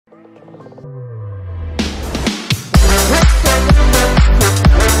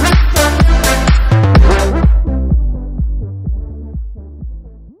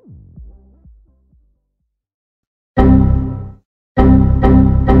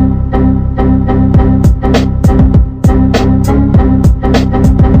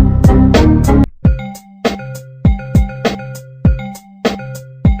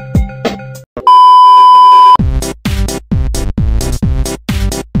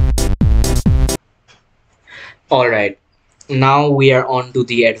Alright, now we are on to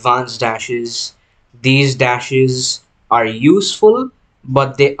the advanced dashes. These dashes are useful,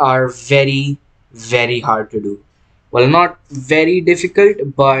 but they are very, very hard to do. Well, not very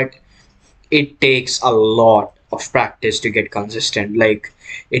difficult, but it takes a lot of practice to get consistent. Like,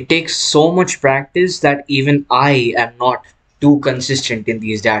 it takes so much practice that even I am not too consistent in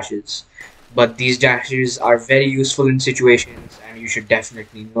these dashes. But these dashes are very useful in situations, and you should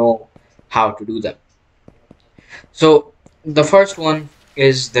definitely know how to do them. So the first one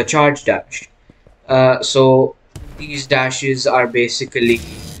is the charge dash. So these dashes are basically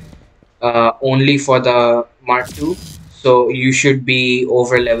only for the Mark II. So you should be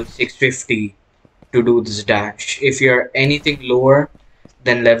over level 650 to do this dash. If you're anything lower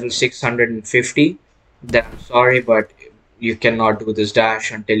than level 650, then I'm sorry, but you cannot do this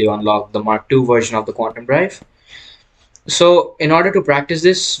dash until you unlock the Mark II version of the Quantum Drive. So in order to practice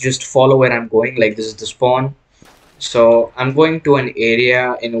this, just follow where I'm going. Like, this is the spawn. So I'm going to an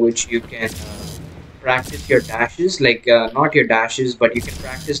area in which you can practice your dashes, like not your dashes, but you can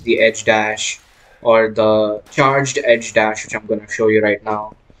practice the edge dash or the charged edge dash, which I'm going to show you right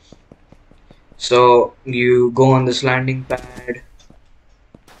now. So you go on this landing pad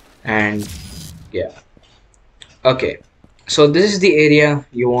and yeah. Okay. So this is the area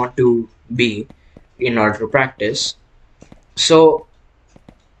you want to be in order to practice. So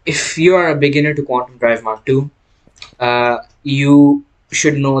if you are a beginner to Quantum Drive Mark II, you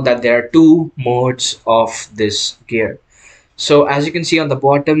should know that there are two modes of this gear. So as you can see on the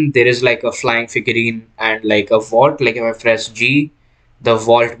bottom, there is like a flying figurine and like a vault. Like if I press G, the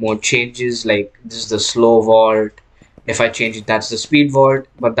vault mode changes. Like this is the slow vault. If I change it, that's the speed vault,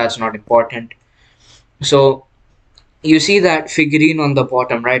 but that's not important. So you see that figurine on the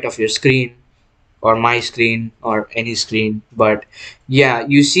bottom right of your screen, or my screen, or any screen. But yeah,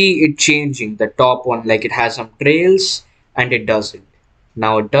 you see it changing. The top one, like it has some trails and it doesn't.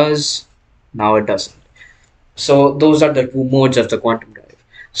 Now it does, now it doesn't. So those are the two modes of the Quantum Drive.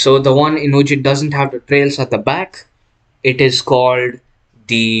 So the one in which it doesn't have the trails at the back, it is called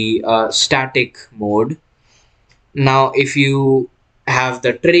the static mode. Now if you have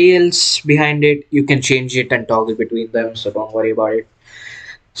the trails behind it, you can change it and toggle between them, so don't worry about it.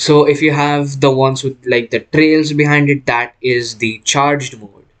 So if you have the ones with like the trails behind it, that is the charged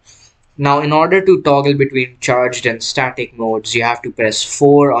mode. Now in order to toggle between charged and static modes, you have to press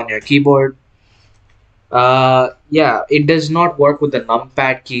 4 on your keyboard. Yeah, it does not work with the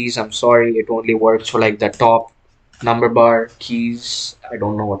numpad keys. I'm sorry, it only works for like the top number bar keys. I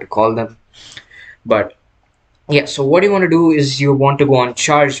don't know what to call them. But yeah, so what you want to do is you want to go on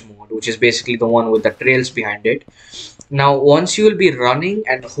charged mode, which is basically the one with the trails behind it. Now, once you will be running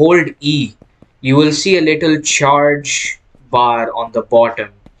and hold E, you will see a little charge bar on the bottom.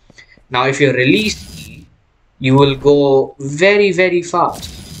 Now, if you release E, you will go very, very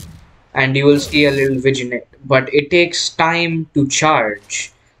fast and you will see a little vignette. But it takes time to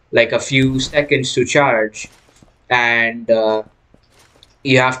charge, like a few seconds to charge, and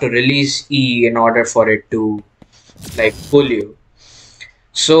you have to release E in order for it to like pull you.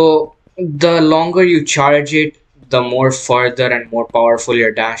 So the longer you charge it, the more further and more powerful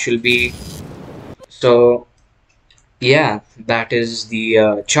your dash will be. So yeah, that is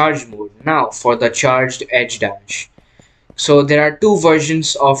the charge mode. Now for the charged edge dash. So there are two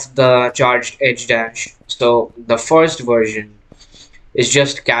versions of the charged edge dash. So the first version is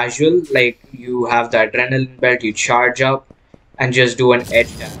just casual, like you have the adrenaline belt, you charge up and just do an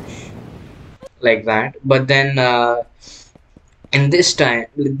edge dash like that. But then and this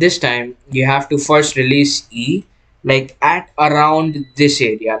time you have to first release E, like at around this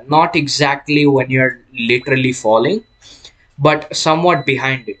area, not exactly when you're literally falling, but somewhat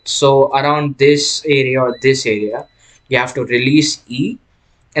behind it. So around this area or this area, you have to release E,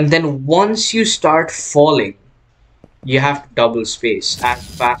 and then once you start falling, you have to double space as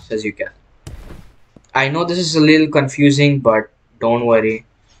fast as you can. I know this is a little confusing, but don't worry,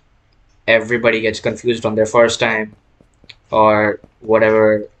 everybody gets confused on their first time or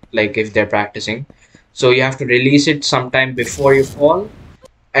whatever, like if they're practicing. So you have to release it sometime before you fall,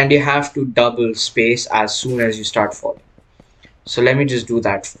 and you have to double space as soon as you start falling. So let me just do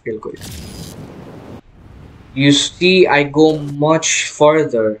that real quick. You see, I go much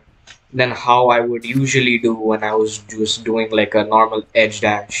further than how I would usually do when I was just doing like a normal edge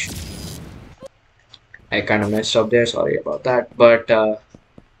dash. I kind of messed up there, sorry about that. But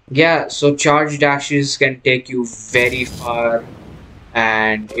yeah, so charge dashes can take you very far,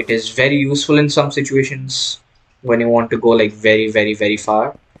 and it is very useful in some situations when you want to go like very, very, very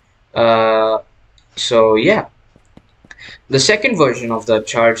far. uh, so yeah, The second version of the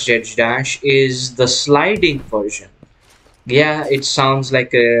charged edge dash is the sliding version. Yeah, it sounds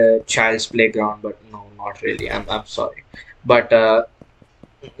like a child's playground, but no, not really. I'm sorry. But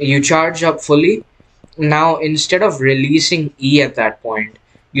you charge up fully. Now, instead of releasing E at that point,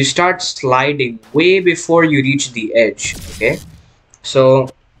 you start sliding way before you reach the edge. Okay, so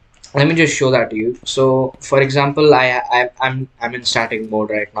let me just show that to you. So, for example, I'm in static mode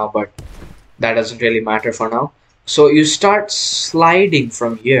right now, but that doesn't really matter for now. So you start sliding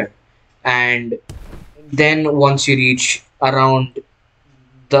from here, and then once you reach around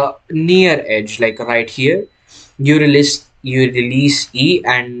the near edge, like right here, you release E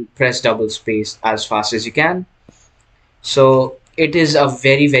and press double space as fast as you can. So it is a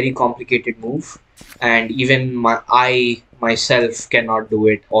very, very complicated move, and even I myself cannot do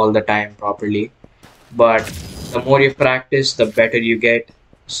it all the time properly. But the more you practice, the better you get.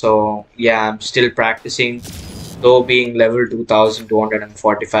 So yeah, I'm still practicing. Though being level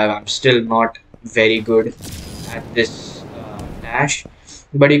 2245, I'm still not very good at this dash.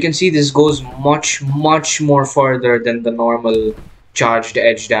 But you can see this goes much, much more further than the normal charged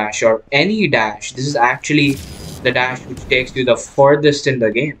edge dash or any dash. This is actually the dash which takes you the furthest in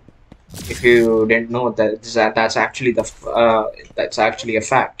the game. If you didn't know that's actually a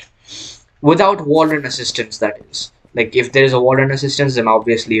fact. Without wall run assistance, that is. Like if there is a wall run assistance, then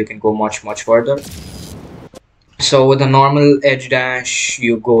obviously you can go much, much further. So with a normal edge dash,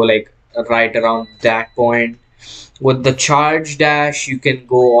 you go like right around that point. With the charge dash, you can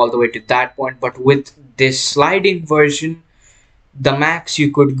go all the way to that point. But with this sliding version, the max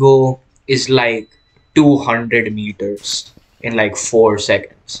you could go is like 200 meters in like 4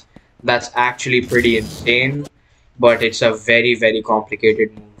 seconds. That's actually pretty insane, but it's a very, very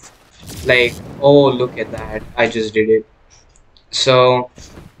complicated move. Like, oh, look at that. I just did it. So,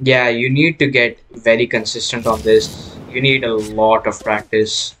 yeah, you need to get very consistent on this. You need a lot of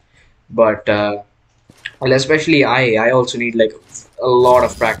practice, but well, especially I also need like a lot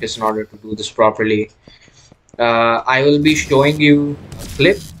of practice in order to do this properly. I will be showing you a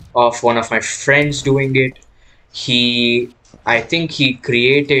clip of one of my friends doing it. I think he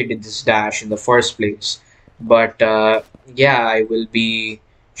created this dash in the first place. But yeah, I will be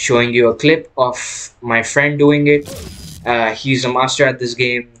showing you a clip of my friend doing it. He's a master at this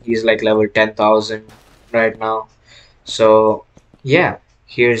game. He's like level 10,000 right now. So yeah,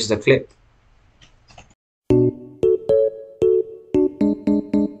 here's the clip.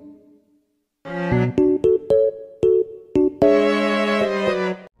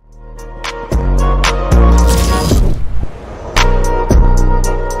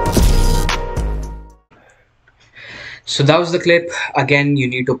 So that was the clip. Again, you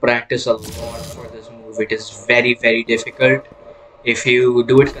need to practice a lot for this move. It is very, very difficult. If you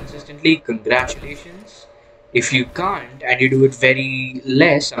do it consistently, congratulations. If you can't and you do it very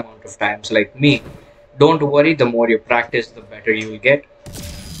less amount of times like me, don't worry, the more you practice, the better you will get.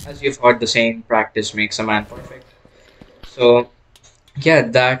 As you've heard the saying, practice makes a man perfect. So yeah,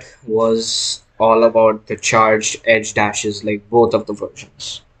 that was all about the charged edge dashes, like both of the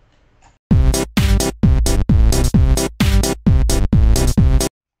versions.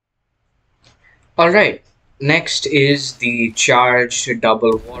 Alright, next is the charged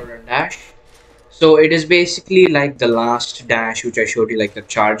double wall run dash. So it is basically like the last dash which I showed you, like the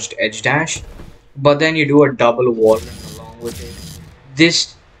charged edge dash, but then you do a double wall run along with it.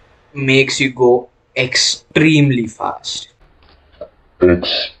 This makes you go extremely fast.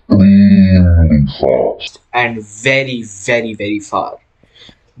 Extremely fast. And very, very, very far.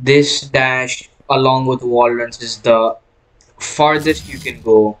 This dash along with wall runs is the farthest you can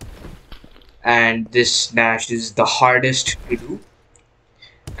go, and this dash is the hardest to do,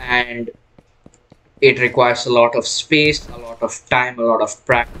 and it requires a lot of space, a lot of time, a lot of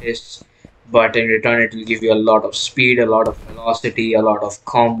practice, but in return it will give you a lot of speed, a lot of velocity, a lot of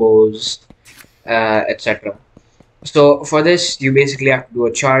combos, etc. So for this you basically have to do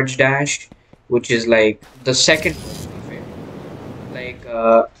a charge dash, which is like the second version of it.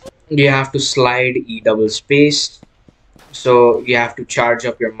 Like you have to slide E double space, so you have to charge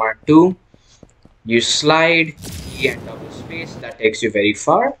up your Mark II. You slide E and double space, that takes you very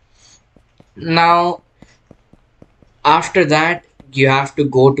far. Now after that you have to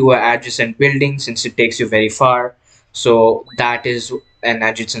go to an adjacent building since it takes you very far. So that is an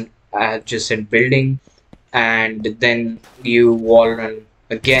adjacent building, and then you wall run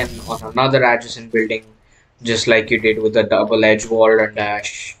again on another adjacent building, just like you did with the double edge wall run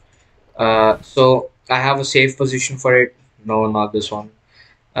dash. So I have a safe position for it. No, not this one.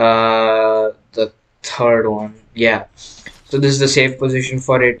 The third one, yeah. So this is the safe position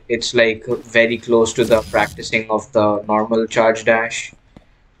for it. It's like very close to the practicing of the normal charge dash.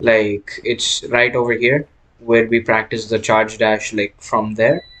 Like it's right over here where we practice the charge dash, like from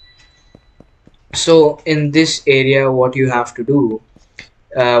there. So in this area, what you have to do,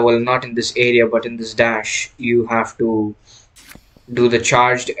 well, not in this area, but in this dash, you have to do the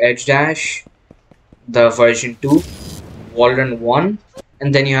charged edge dash, the version 2, wall run 1,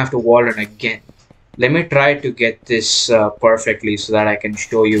 and then you have to wall run again. Let me try to get this perfectly so that I can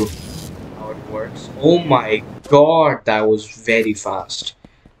show you how it works. Oh my god, that was very fast.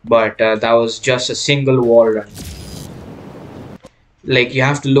 But that was just a single wall run. Like you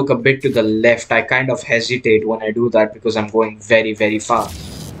have to look a bit to the left. I kind of hesitate when I do that because I'm going very, very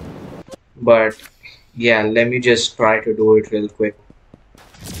fast. But yeah, let me just try to do it real quick.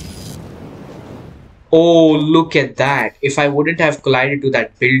 Oh, look at that. If I wouldn't have collided to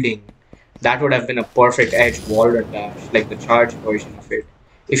that building, that would have been a perfect edge wall run dash, like the charge version of it.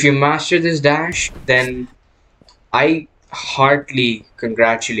 If you master this dash, then I heartily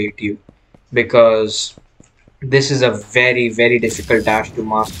congratulate you, because this is a very, very difficult dash to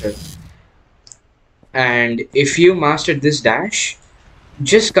master. And if you mastered this dash,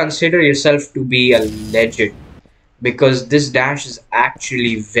 just consider yourself to be a legend, because this dash is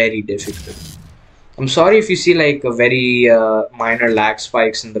actually very difficult. I'm sorry if you see like a very minor lag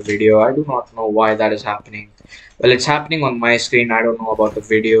spikes in the video. I do not know why that is happening. Well, it's happening on my screen. I don't know about the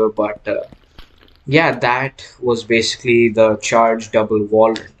video, but yeah, that was basically the charge double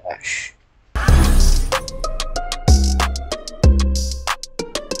wall run dash.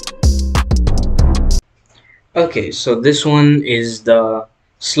 Okay, so this one is the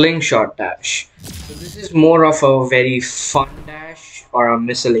slingshot dash. So this is more of a very fun dash, or a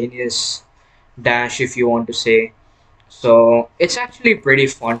miscellaneous dash if you want to say. So it's actually pretty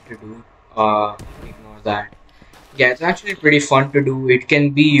fun to do. Ignore that. Yeah, it's actually pretty fun to do. It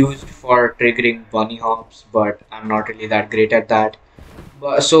can be used for triggering bunny hops, but I'm not really that great at that.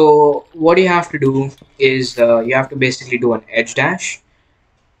 But, so what you have to do is you have to basically do an edge dash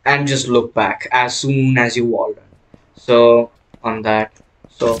and just look back as soon as you wall run. So on that,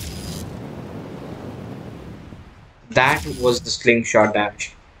 so that was the slingshot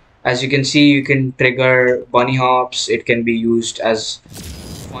dash. As you can see, you can trigger bunny hops. It can be used as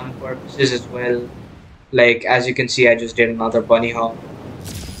fun purposes as well. Like as you can see, I just did another bunny hop.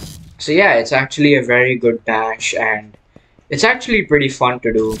 So yeah, it's actually a very good dash, and it's actually pretty fun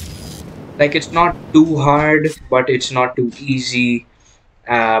to do. Like it's not too hard, but it's not too easy.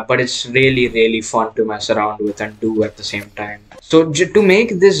 But it's really, really fun to mess around with and do at the same time. So to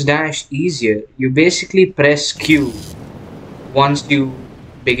make this dash easier, you basically press Q once you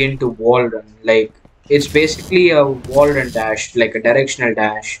begin to wall run. Like it's basically a wall run dash, like a directional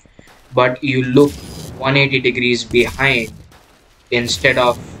dash, but you look 180 degrees behind instead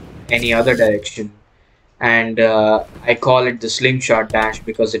of any other direction. And I call it the slingshot dash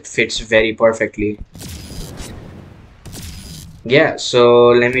because it fits very perfectly. Yeah, so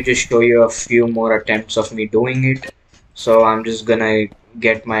let me just show you a few more attempts of me doing it. So I'm just gonna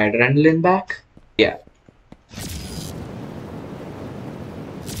get my adrenaline back. Yeah.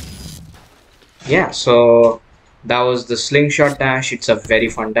 Yeah, so that was the slingshot dash. It's a very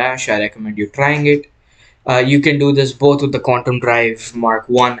fun dash. I recommend you trying it. You can do this both with the Quantum Drive Mark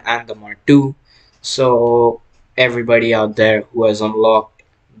 1 and the Mark 2. So everybody out there who has unlocked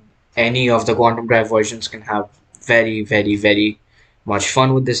any of the Quantum Drive versions can have very, very, very much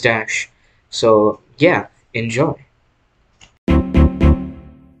fun with this dash. So yeah, enjoy.